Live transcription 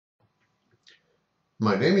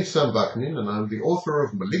My name is Sam Vaknin, and I'm the author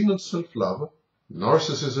of Malignant Self-Love,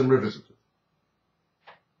 Narcissism Revisited.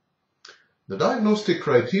 The diagnostic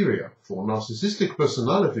criteria for narcissistic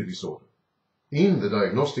personality disorder in the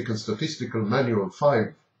Diagnostic and Statistical Manual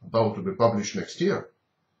 5, about to be published next year,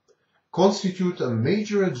 constitute a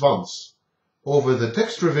major advance over the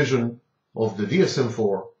text revision of the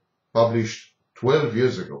DSM-4 published 12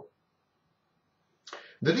 years ago.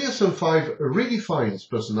 The DSM-5 redefines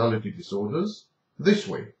personality disorders this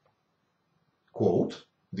way. Quote,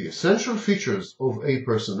 "The essential features of a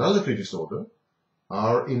personality disorder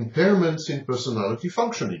are impairments in personality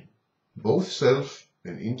functioning, both self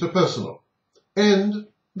and interpersonal, and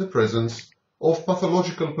the presence of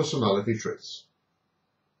pathological personality traits."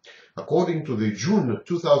 According to the June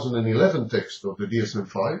 2011 text of the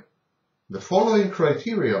DSM-5, the following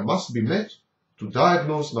criteria must be met to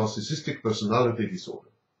diagnose narcissistic personality disorder.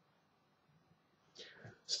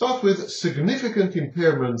 Start with significant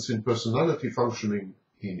impairments in personality functioning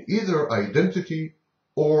in either identity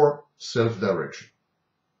or self-direction.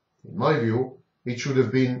 In my view, it should have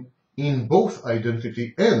been in both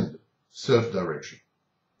identity and self-direction.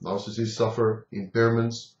 Narcissists suffer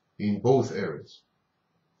impairments in both areas.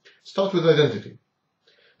 Start with identity.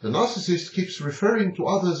 The narcissist keeps referring to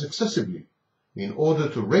others excessively in order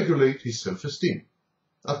to regulate his self-esteem,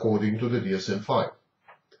 according to the DSM-5.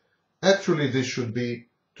 Actually, this should be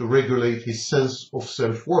to regulate his sense of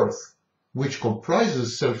self-worth, which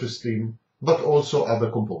comprises self-esteem, but also other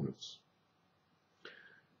components.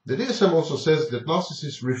 The DSM also says that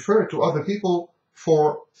narcissists refer to other people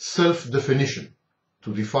for self-definition,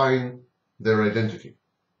 to define their identity.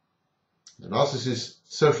 The narcissist's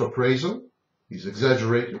self-appraisal is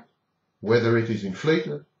exaggerated, whether it is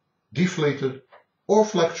inflated, deflated, or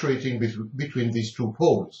fluctuating between these two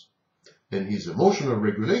poles, and his emotional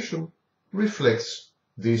regulation reflects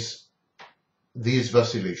these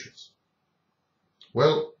vacillations.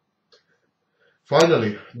 Well,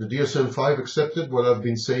 finally, the DSM-5 accepted what I've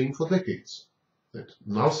been saying for decades, that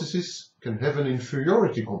narcissists can have an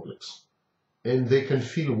inferiority complex, and they can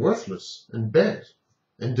feel worthless and bad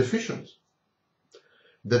and deficient,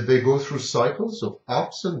 that they go through cycles of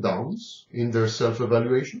ups and downs in their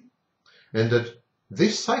self-evaluation, and that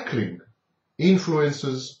this cycling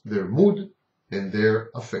influences their mood and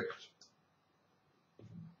their affect.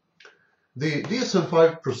 The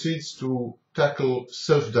DSM-5 proceeds to tackle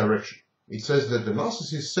self-direction. It says that the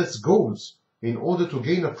narcissist sets goals in order to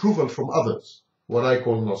gain approval from others, what I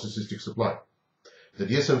call narcissistic supply. The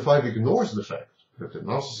DSM-5 ignores the fact that the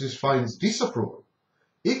narcissist finds disapproval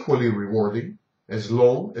equally rewarding as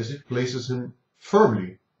long as it places him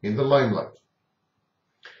firmly in the limelight.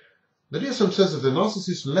 The DSM says that the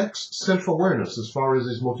narcissist lacks self-awareness as far as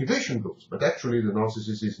his motivation goes, but actually the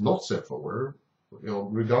narcissist is not self-aware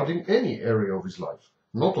regarding any area of his life,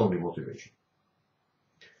 not only motivation.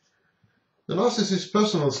 The narcissist's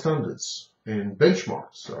personal standards and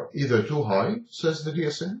benchmarks are either too high, says the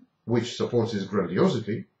DSM, which supports his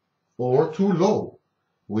grandiosity, or too low,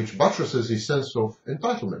 which buttresses his sense of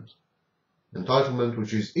entitlement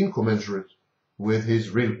which is incommensurate with his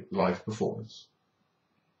real-life performance.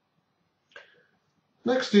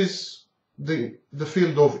 Next is the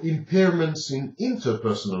field of impairments in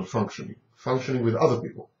interpersonal functioning with other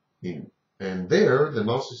people. And there, the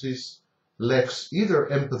narcissist lacks either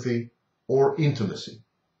empathy or intimacy.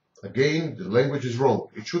 Again, the language is wrong.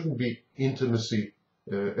 It shouldn't be empathy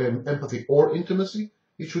or intimacy.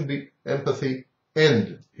 It should be empathy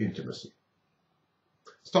and intimacy.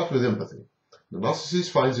 Start with empathy. The narcissist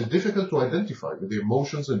finds it difficult to identify with the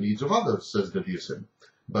emotions and needs of others, says the DSM,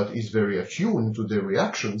 but is very attuned to their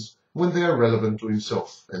reactions when they are relevant to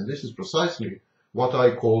himself. And this is precisely what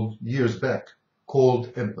I called years back,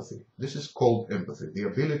 cold empathy. This is cold empathy, the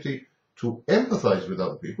ability to empathize with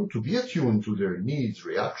other people, to be attuned to their needs,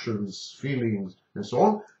 reactions, feelings, and so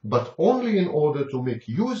on, but only in order to make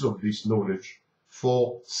use of this knowledge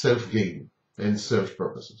for self-gain and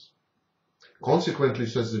self-purposes. Consequently,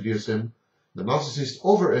 says the DSM, the narcissist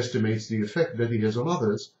overestimates the effect that he has on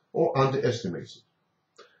others or underestimates it.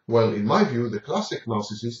 Well, in my view, the classic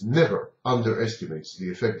narcissist never underestimates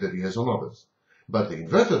the effect that he has on others, but the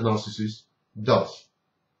inverted narcissist does.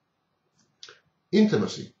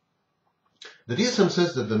 Intimacy. The DSM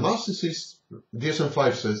says that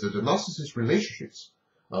DSM-5 says that the narcissist relationships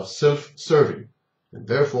are self-serving and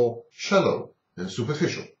therefore shallow and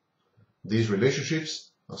superficial. These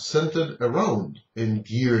relationships are centered around and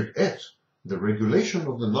geared at the regulation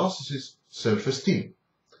of the narcissist's self-esteem.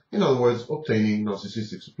 In other words, obtaining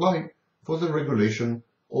narcissistic supply for the regulation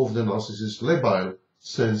of the narcissist's labile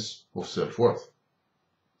sense of self-worth.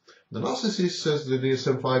 The narcissist, says the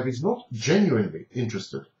DSM-5, is not genuinely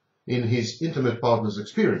interested in his intimate partner's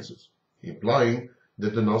experiences, implying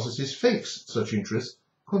that the narcissist fakes such interest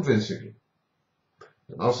convincingly.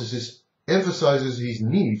 The narcissist emphasizes his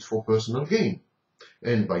need for personal gain,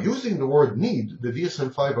 and by using the word need, the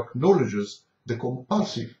DSM-5 acknowledges the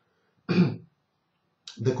compulsive and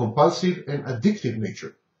addictive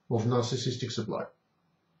nature of narcissistic supply.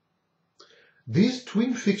 These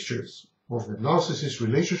twin fixtures of the narcissist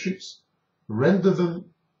relationships render them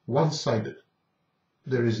one-sided.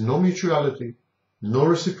 There is no mutuality, no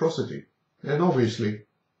reciprocity, and obviously,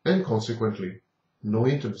 and consequently, no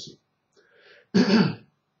intimacy.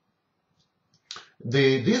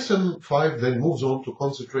 The DSM-5 then moves on to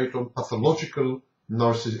concentrate on pathological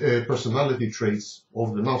personality traits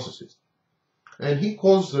of the narcissist. And he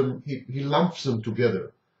calls them, he lumps them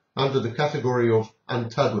together under the category of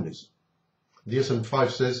antagonism.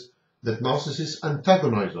 DSM-5 says that narcissists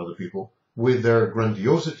antagonize other people with their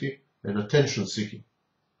grandiosity and attention-seeking.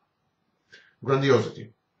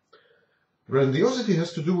 Grandiosity. Grandiosity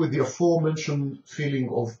has to do with the aforementioned feeling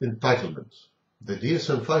of entitlement. The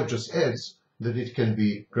DSM-5 just adds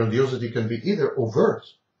that grandiosity can be either overt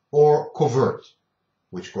or covert,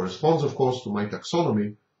 which corresponds, of course, to my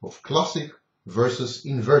taxonomy of classic versus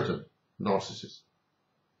inverted narcissists.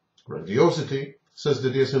 Grandiosity, says the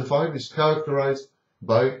DSM-5, is characterized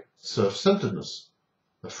by self-centeredness,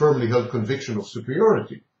 a firmly held conviction of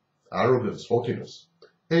superiority, arrogance, haughtiness,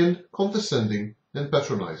 and condescending and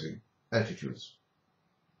patronizing attitudes.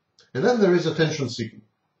 And then there is attention-seeking.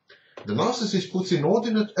 The narcissist puts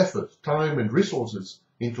inordinate effort, time, and resources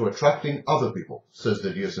into attracting other people, says the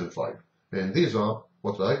DSM-5, and these are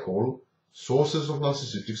what I call sources of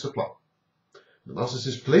narcissistic supply. The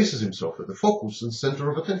narcissist places himself at the focus and center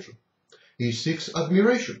of attention. He seeks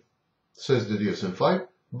admiration, says the DSM-5,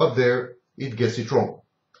 but there it gets it wrong.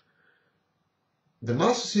 The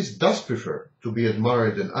narcissist does prefer to be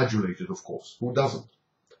admired and adulated, of course, who doesn't?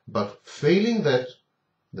 But failing that,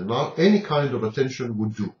 any kind of attention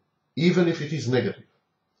would do, even if it is negative.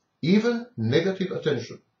 Even negative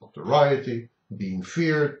attention, notoriety, being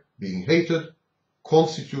feared, being hated,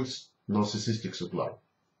 constitutes narcissistic supply.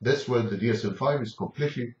 That's where the DSM-5 is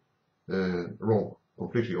completely wrong,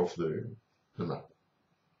 completely off the map.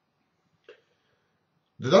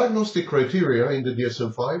 The diagnostic criteria in the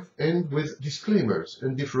DSM-5 end with disclaimers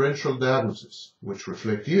and differential diagnosis, which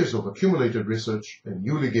reflect years of accumulated research and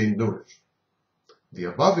newly gained knowledge. The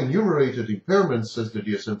above enumerated impairments, says the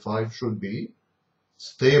DSM-5, should be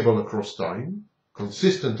stable across time,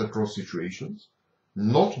 consistent across situations,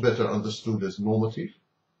 not better understood as normative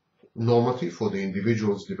for the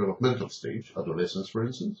individual's developmental stage, adolescence for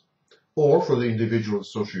instance, or for the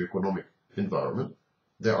individual's socioeconomic environment.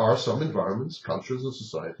 There are some environments, cultures, and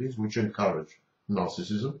societies which encourage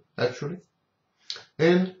narcissism, actually.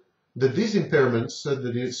 And that these impairments, says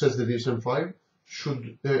the DSM-5,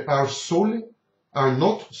 are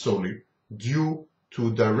not solely due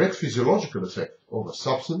to direct physiological effect of a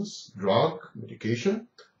substance, drug, medication,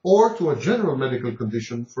 or to a general medical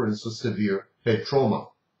condition, for instance, severe head trauma.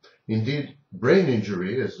 Indeed, brain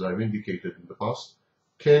injury, as I've indicated in the past,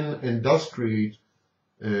 can and does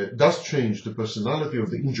change the personality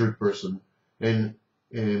of the injured person and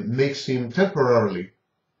makes him temporarily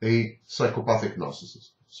a psychopathic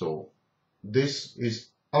narcissist. So this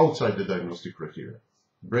is outside the diagnostic criteria.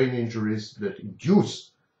 Brain injuries that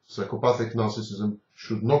induce psychopathic narcissism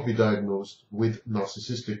should not be diagnosed with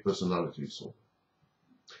narcissistic personality disorder.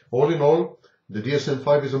 All in all, the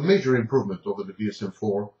DSM-5 is a major improvement over the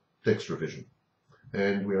DSM-4 text revision.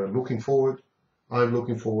 And I'm looking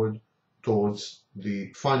forward towards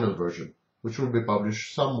the final version, which will be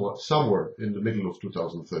published somewhere in the middle of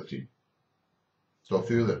 2013. Talk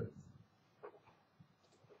to you then.